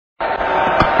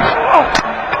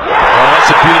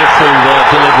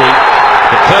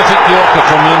yorker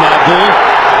from Umar Gul.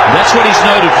 That's what he's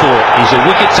noted for. He's a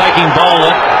wicket-taking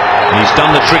bowler, and he's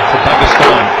done the trick for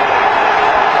Pakistan.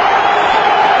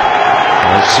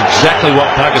 That's exactly what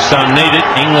Pakistan needed.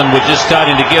 England were just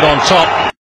starting to get on top.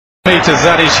 Meters,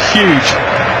 that is huge.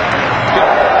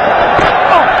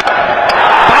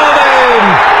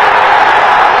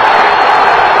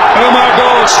 Umar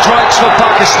Gul strikes for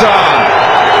Pakistan.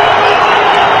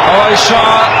 Awais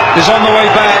Shah is on the way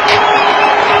back.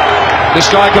 This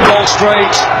guy can bowl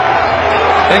straight.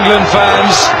 England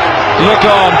fans, look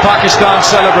on. Pakistan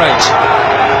celebrate.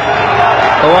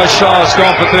 Awais Shah has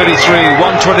gone for 33.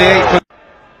 128 for...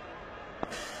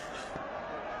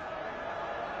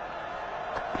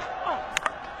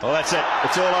 Well, that's it.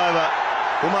 It's all over.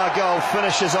 Umar Gul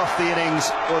finishes off the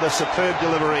innings with a superb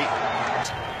delivery.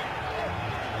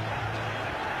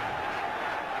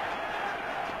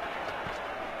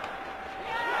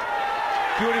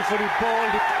 Beautifully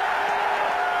bowled.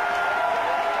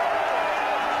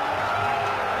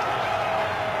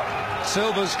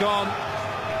 Silver's gone.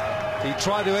 He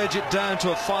tried to edge it down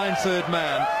to a fine third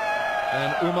man,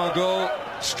 and Umar Gul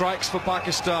strikes for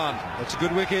Pakistan. That's a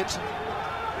good wicket.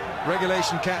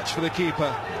 Regulation catch for the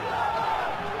keeper.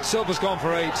 Silver's gone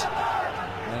for 8.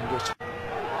 And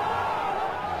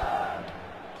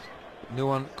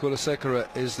Nuwan Kulasekara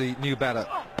is the new batter.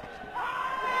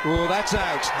 Oh, that's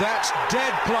out. That's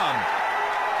dead plumb.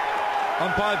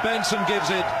 Umpire Benson gives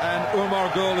it, and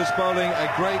Umar Gul is bowling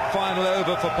a great final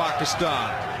over for Pakistan.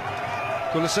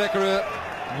 Kulasekara,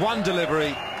 one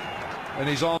delivery, and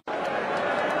he's on.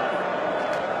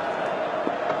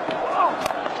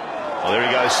 Well, there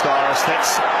he goes, Styris.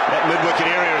 That's that mid-wicket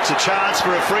area. It's a chance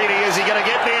for Afridi. Is he going to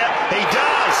get there? He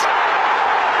does!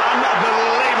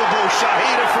 Unbelievable,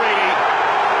 Shahid Afridi.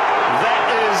 That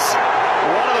is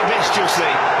one of the best you'll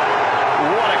see.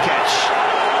 What a catch.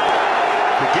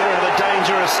 To get rid of the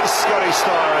dangerous Scotty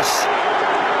Styris.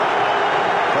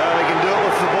 Well, he can do it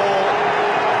with the ball,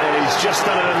 and he's just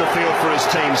done it in the field for his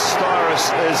team.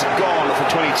 Styris is gone for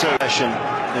 22.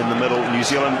 In the middle, New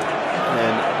Zealand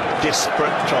in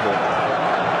desperate trouble.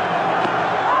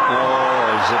 Oh,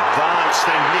 he's advanced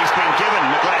and he's been given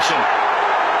McGlashan.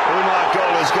 Umar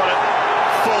Gul has got it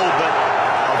full, but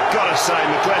I've got to say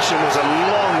McGlashan was a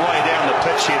long way down the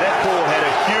pitch here. That ball had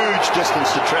a huge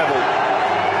distance to travel,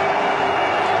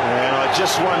 and I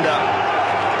just wonder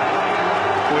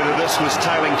whether this was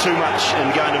tailing too much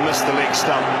and going to miss the leg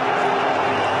stump.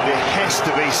 There has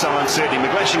to be some uncertainty.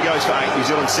 McGlashan goes for 8, New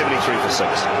Zealand 73 for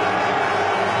 6.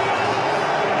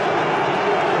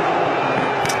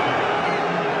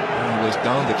 Was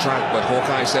down the track, but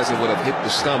Hawkeye says it would have hit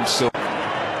the stump. So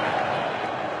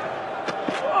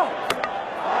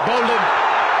Bolden,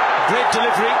 great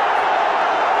delivery,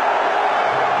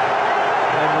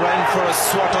 and ran for a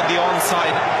swat on the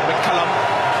onside. McCullum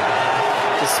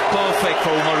is perfect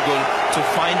for Umar Gul to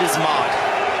find his mark.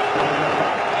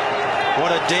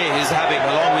 What a day he's having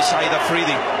along with Shahid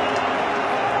Afridi.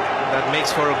 That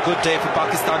makes for a good day for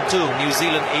Pakistan too. New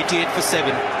Zealand 88 for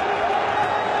 7.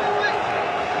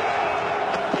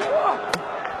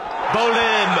 Bowled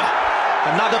him.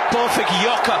 Another perfect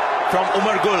yorker from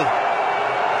Umar Gul.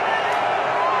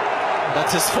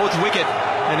 That's his 4th wicket,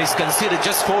 and he's conceded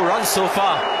just 4 runs so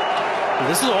far.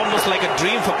 This is almost like a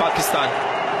dream for Pakistan.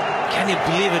 Can you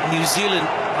believe it? New Zealand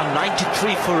are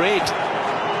 93 for 8.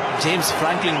 James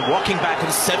Franklin walking back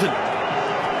on 7.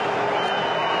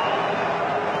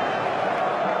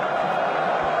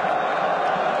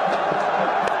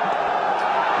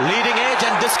 Leading edge,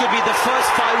 and this could be the first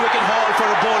 5-wicket haul for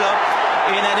a bowler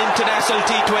in an international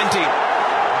T20.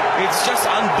 It's just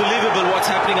unbelievable what's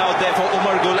happening out there for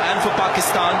Umar Gul and for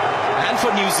Pakistan and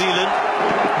for New Zealand.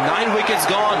 9 wickets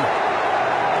gone.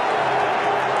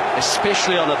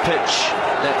 Especially on a pitch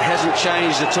that hasn't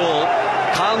changed at all.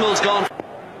 Carmel's gone.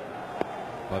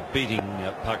 By beating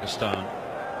Pakistan.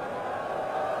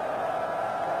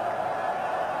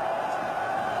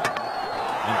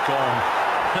 And gone.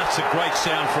 That's a great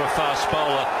sound for a fast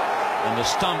bowler, and the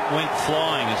stump went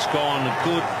flying. It's gone a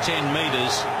good 10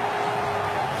 metres.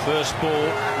 First ball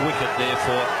wicket there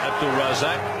for Abdul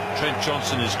Razak. Trent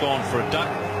Johnson has gone for a duck.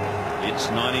 It's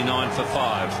 99 for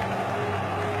 5.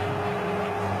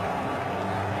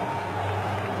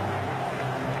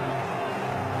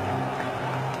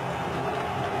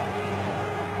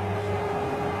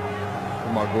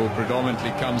 Umar Gul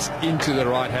predominantly comes into the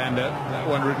right-hander. That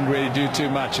one didn't really do too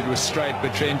much. It was straight,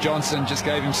 but Trent Johnson just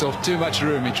gave himself too much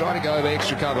room. He tried to go over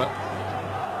extra cover,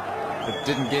 but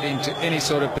didn't get into any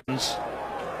sort of pins.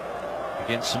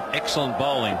 Against some excellent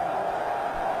bowling.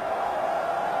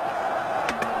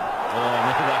 Oh,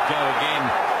 there they go again.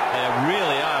 They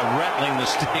really are rattling the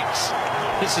sticks.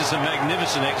 This is a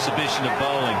magnificent exhibition of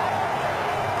bowling.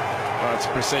 Well, it's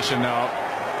precision now.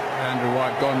 Andrew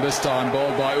White gone this time,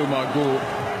 bowled by Umar Gul.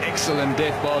 Excellent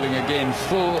death bowling again,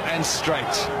 full and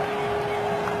straight.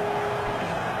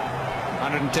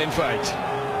 110 for 8.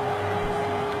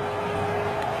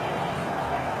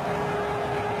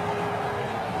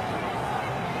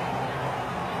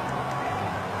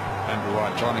 Andrew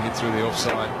White trying to hit through the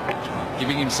offside,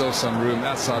 giving himself some room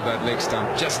outside that leg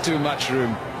stump, just too much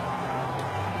room.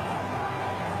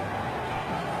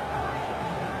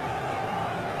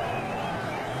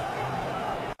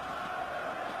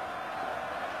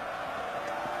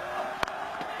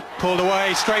 Pulled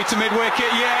away, straight to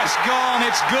mid-wicket, yes, gone,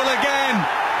 it's Gul again.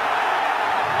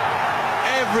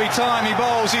 Every time he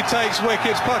bowls, he takes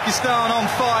wickets. Pakistan on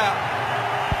fire.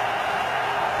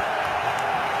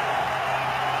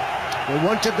 They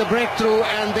wanted the breakthrough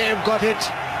and they've got it.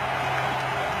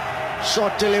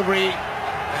 Short delivery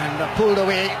and pulled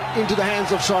away into the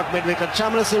hands of short mid-wicket.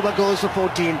 Chamara Silva goes for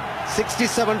 14,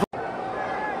 67 for...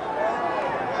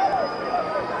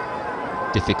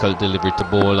 Difficult delivery to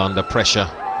bowl under pressure.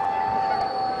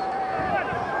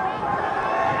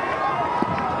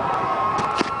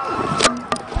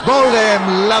 Bowled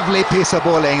him, lovely piece of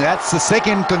bowling. That's the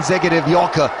second consecutive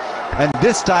Yorker, and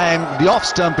this time the off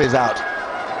stump is out.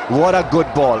 What a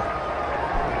good ball.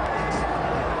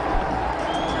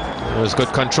 It was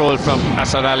good control from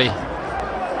Asad Ali.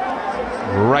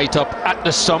 Right up at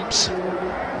the stumps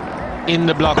in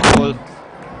the block hole,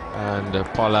 and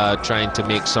Pollard trying to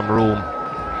make some room.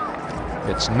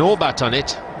 It's no bat on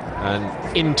it,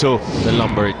 and into the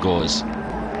lumber it goes.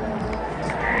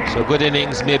 So good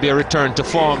innings, maybe a return to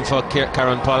form for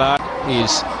Kieron Pollard.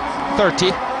 He's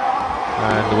 30,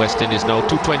 and the West Indies now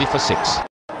 220 for 6.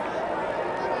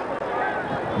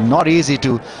 Not easy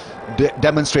to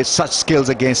demonstrate such skills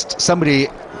against somebody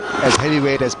as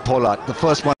heavyweight as Pollard. The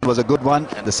first one was a good one,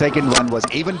 and the second one was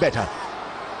even better.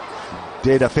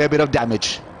 Did a fair bit of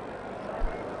damage.